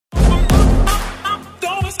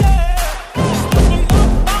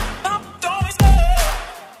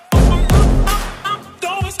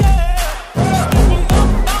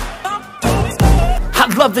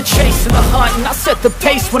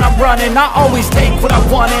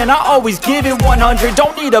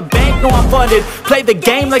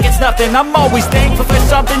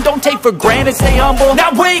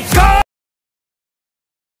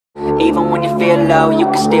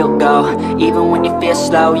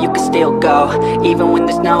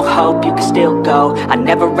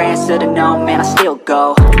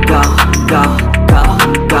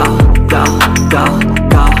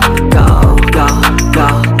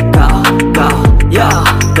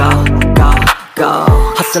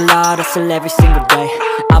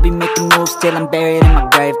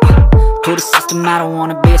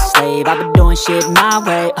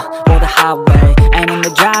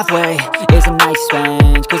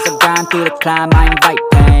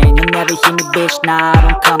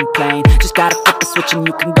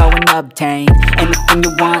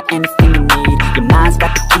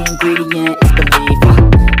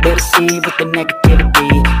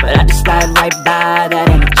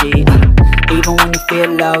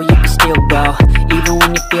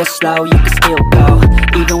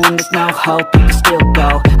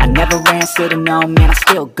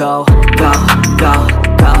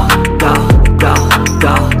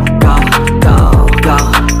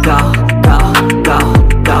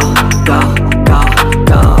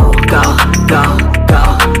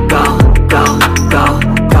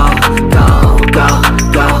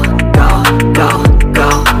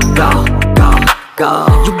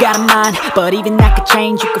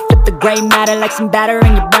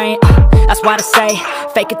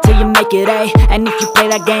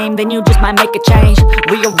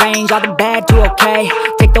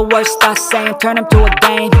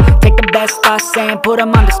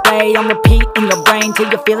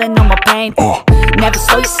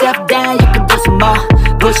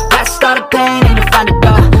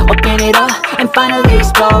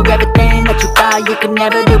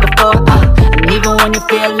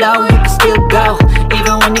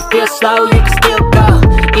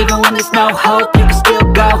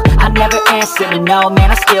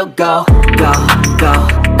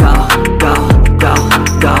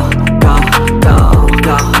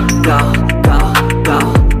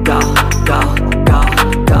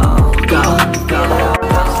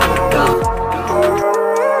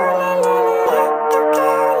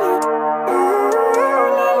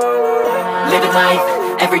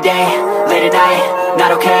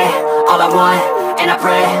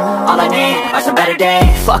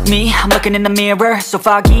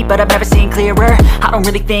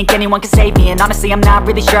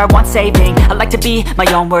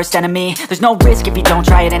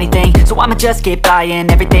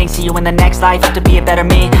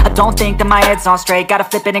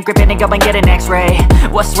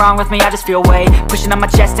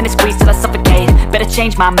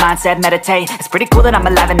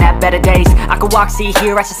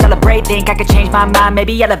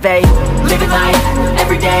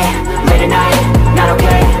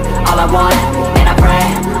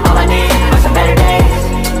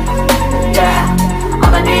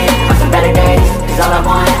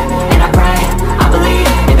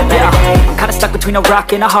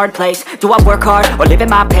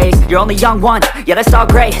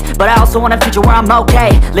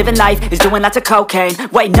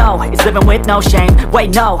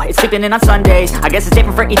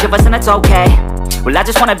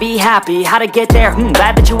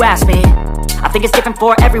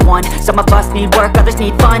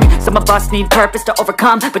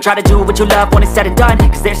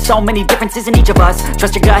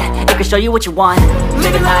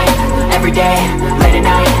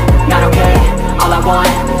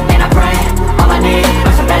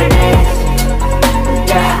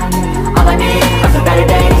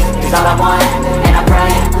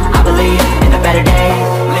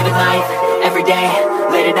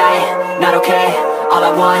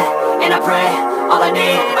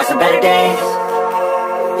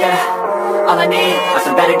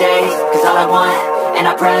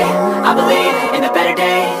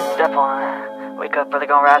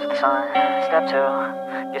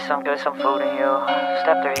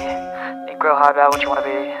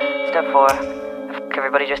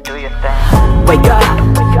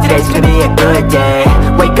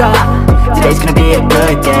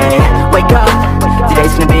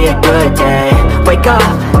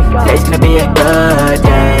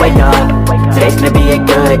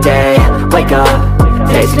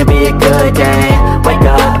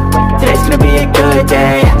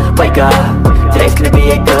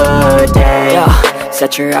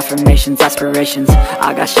Set your affirmations, aspirations.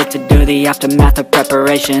 I got shit to do, the aftermath of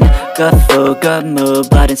preparation. Good food, good mood,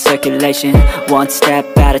 blood in circulation. One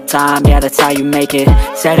step at a time, yeah, that's how you make it.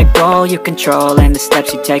 Set a goal you control and the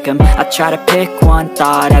steps you take them. I try to pick one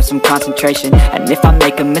thought, have some concentration. And if I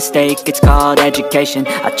make a mistake, it's called education.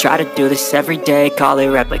 I try to do this every day, call it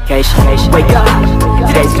replication. Wake up,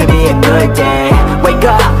 today's gonna be a good day. Wake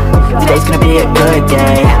up, today's gonna be a good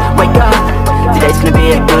day. Wake up, today's gonna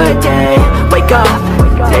be a good day. Wake up,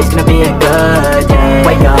 today's gonna be a good day.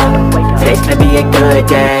 Wake up, today's gonna be a good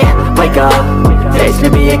day. Wake up, today's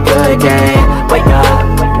gonna be a good day. Wake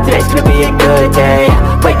up, today's gonna be a good day.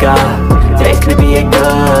 Wake up, today's gonna be a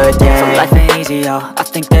good day. So life ain't easy, yo, I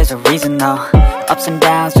think there's a reason though. Ups and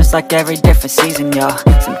downs, just like every different season, yo.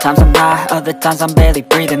 Sometimes I'm high, other times I'm barely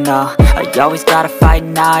breathing, though. I always gotta fight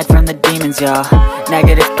and hide from the demons, yo.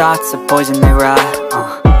 Negative thoughts are poison, they rot.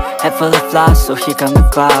 Head full of flies, so here come the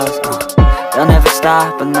clouds. They'll never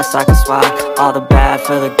stop unless I can swap all the bad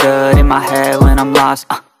for the good in my head when I'm lost.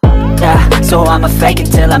 Yeah, so I'ma fake it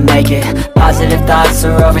till I make it. Positive thoughts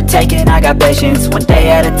are overtaken, I got patience. One day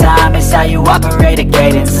at a time is how you operate a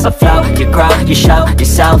cadence. Afloat, you grow, you show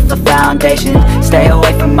yourself a foundation. Stay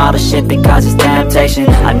away from all the shit that causes temptation.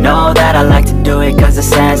 I know that I like to do it cause it's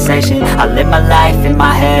sensation. I live my life in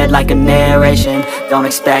my head like a narration. Don't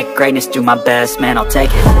expect greatness, do my best, man, I'll take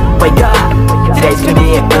it. Wake up, today's gonna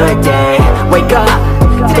be a good day. Wake up,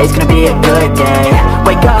 today's gonna be a good day.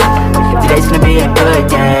 Wake up, today's gonna be a good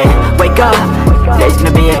day. Wake up, today's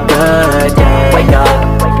gonna be a good day. Wake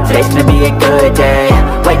up, today's gonna be a good day.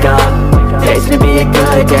 Wake up, today's gonna be a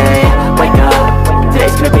good day. Wake up,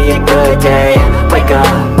 today's gonna be a good day. Wake up,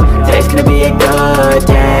 today's gonna be a good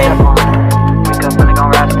day. Wake up, really gon'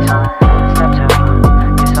 rise to the sun. Step 2,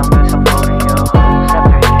 get some good, some food in you. Step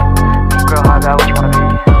 3, grow hard, got what you wanna be.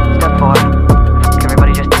 Step 4,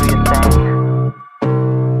 everybody just do your thing.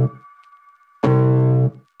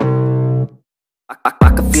 I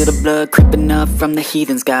can feel the blood creeping up from the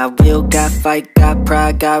heathens. Got will, got fight, got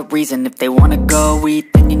pride, got reason. If they wanna go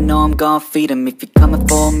eat, then you know I'm gon' feed them. If you're coming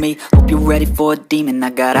for me, hope you're ready for a demon. I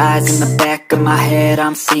got eyes in the back of my head,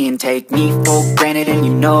 I'm seeing. Take me for granted and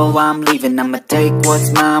you know I'm leaving. I'ma take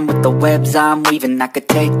what's mine with the webs I'm weaving. I could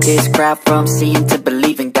take this crowd from seeing to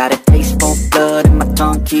believing. Got a taste for blood and my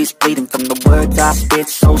tongue keeps bleeding. From the words I spit,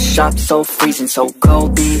 so sharp, so freezing. So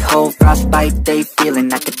cold, behold, frostbite they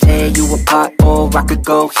feeling. I could tear you apart or I could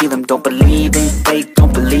go heal them. Don't believe in fate,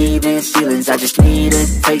 don't believe in ceilings. I just need a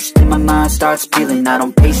taste and my mind starts peeling. I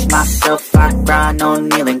don't pace myself, I grind on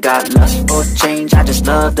kneeling. Got lust for change, I just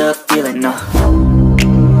love the feeling.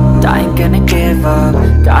 I ain't gonna give up.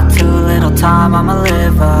 Got too little time, I'ma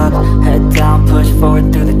live up. Head down, push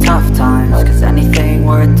forward through the tough times. Cause anything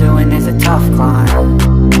worth doing is a tough climb.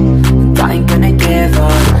 And I ain't gonna give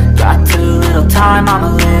up. Got too little time,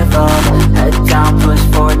 I'ma live up. Head down, push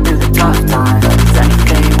forward through the tough times. Cause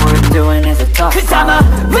anything worth doing is a tough climb. Cause I'ma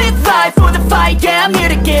live life for the fight, yeah, I'm here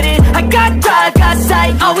to get it. I got drive, got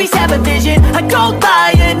sight, always have a vision. I go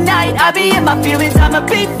by at night, I be in my feelings. I'ma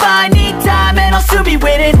be fine, need time, and I'll soon be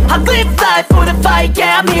winning. I live life for the fight,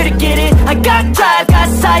 yeah, I'm here to get it. I got drive, got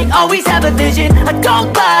sight, always have a vision. I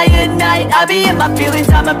don't lie at night, I be in my feelings.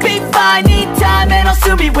 I'ma be fine, need time, and I'll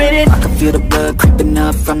soon be winning. I can feel the blood creeping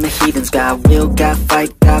up from the heathens. Got will, got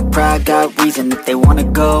fight, got pride, got reason. If they wanna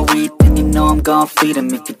go eat, then you know I'm gon' feed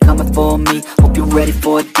them. If you're coming for me, hope you're ready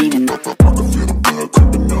for a demon. I can feel the blood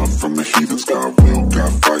creeping up from the heathens. Got will,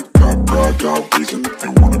 got fight, got pride, got reason. If they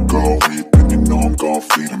wanna go eat, then you know I'm gon'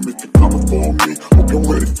 feed them. If you're coming for me, hope you're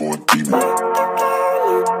ready for a demon.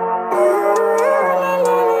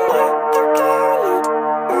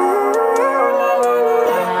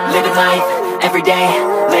 Living life, every day,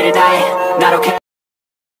 late at night, not okay.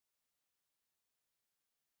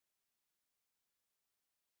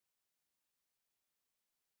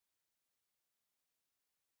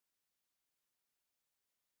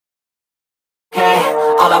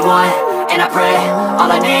 All I want, and I pray,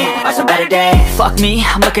 all I need are some better days. Fuck me,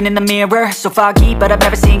 I'm looking in the mirror, so foggy, but I've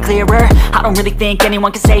never seen clearer. I don't really think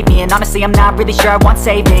anyone can save me, and honestly I'm not really sure I want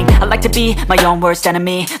saving. I like to be my own worst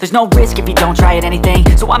enemy. There's no risk if you don't try at anything,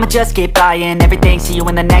 so I'ma just keep buying everything. See you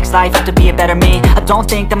in the next life, have to be a better me. I don't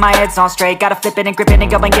think that my head's on straight, gotta flip it and grip it and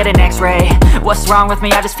go and get an x-ray. What's wrong with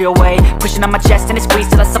me? I just feel weight pushing on my chest and it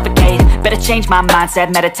squeezes till I suffocate. Better change my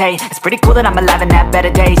mindset, meditate. It's pretty cool that I'm alive and have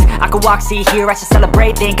better days. I could walk, see, hear, I should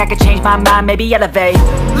celebrate. Think I could change my mind, maybe elevate.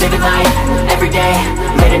 Living life, every day,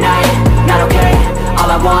 late at night, not okay. All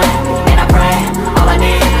I want, and I pray, all I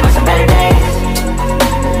need are some better days.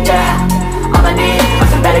 Yeah, all I need are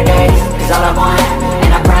some better days. Cause all I want,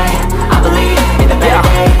 and I pray, I believe in the better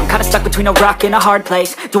days. kinda stuck between a rock and a hard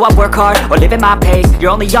place. Do I work hard or live at my pace?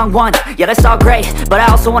 You're only young one, yeah that's all great, but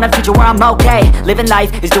I also want a future where I'm okay. Living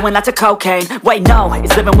life is doing lots of cocaine. Wait no,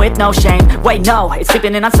 it's living with no shame. Wait no, it's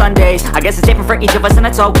sleeping in on Sundays. I guess it's different for each of us and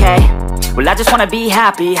that's okay. Well I just wanna be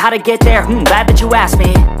happy, how to get there? Glad that you asked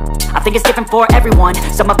me. I think it's different for everyone.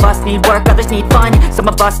 Some of us need work, others need fun. Some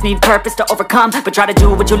of us need purpose to overcome. But try to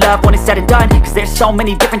do what you love when it's said and done, cause there's so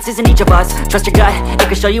many differences in each of us. Trust your gut, it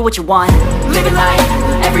can show you what you want. Living life,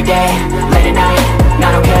 everyday, late at night,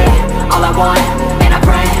 not okay. All I want, and I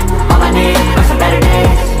pray, all I need are some better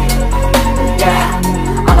days. Yeah,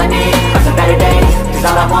 all I need are some better days. Cause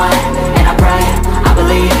all I want, and I pray, I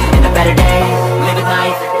believe in the better days. Living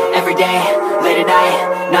life, everyday, late at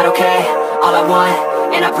night, not okay. All I want,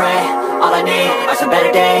 and I pray, all I need are some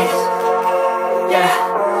better days. Yeah,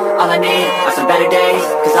 all I need are some better days.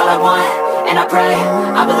 Cause all I want, and I pray,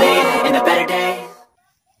 I believe in the better days.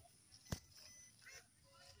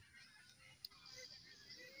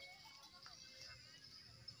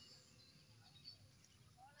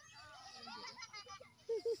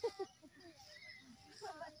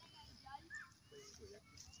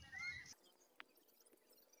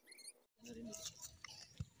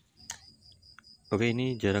 Oke,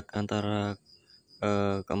 ini jarak antara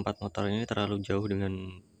keempat motor ini terlalu jauh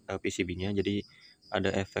dengan PCB-nya, jadi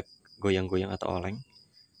ada efek goyang-goyang atau oleng.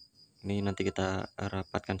 Ini nanti kita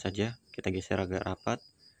rapatkan saja, kita geser agak rapat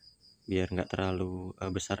biar nggak terlalu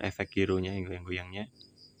besar efek gironya yang goyang-goyangnya.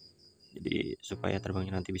 Jadi supaya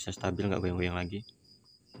terbangnya nanti bisa stabil, nggak goyang-goyang lagi.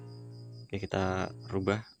 Oke, kita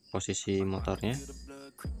rubah posisi motornya,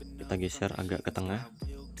 kita geser agak ke tengah.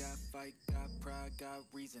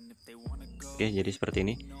 Oke, jadi seperti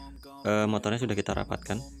ini. Motornya sudah kita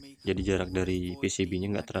rapatkan, jadi jarak dari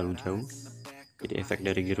PCB-nya nggak terlalu jauh, jadi efek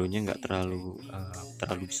dari gironya nggak terlalu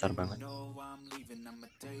besar banget.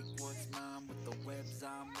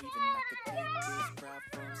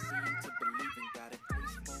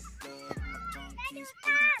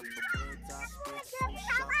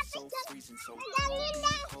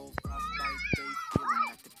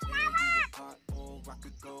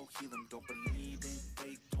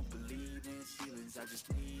 I just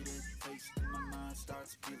need a taste and my mind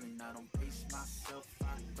starts feeling. I don't pace myself,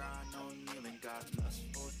 I grind on kneeling. Got lust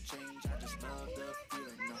for change, I just love the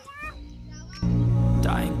feeling.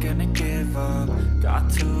 I ain't gonna give up,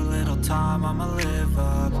 got too little time, I'ma live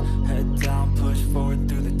up. Head down, push forward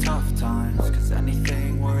through the tough times, cause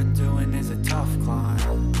anything worth doing is a tough climb.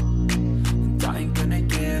 And I ain't gonna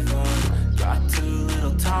give up, got too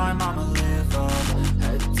little time, I'ma live up.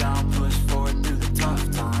 Head down, push forward through the tough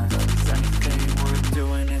times, cause anything worth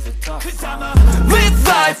doing is a tough climb. Cause I'ma live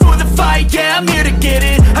life for the fight, yeah I'm here to get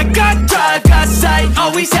it. I got drive, got sight,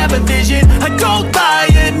 always have a vision. I don't lie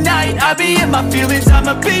at night, I be in my feelings.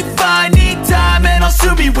 I'ma be fine, need time and I'll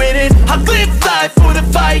soon be winning. I live life for the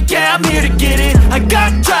fight, yeah I'm here to get it. I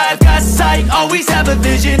got drive, got sight, always have a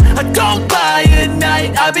vision. I don't lie at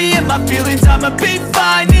night, I be in my feelings. I'ma be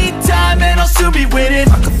fine, need time and I'll soon be winning.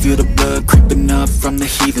 I can feel the blood creeping up from the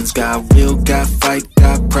heathens. Got will, got fight,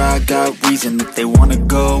 got pride, got reason. If they wanna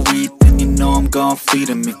go eat, then you know I'm gon' feed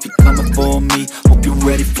them. If you're coming for me, hope you're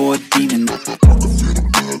ready for a demon. I can feel the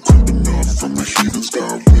blood creeping up from the heathens.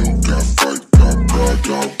 Got will,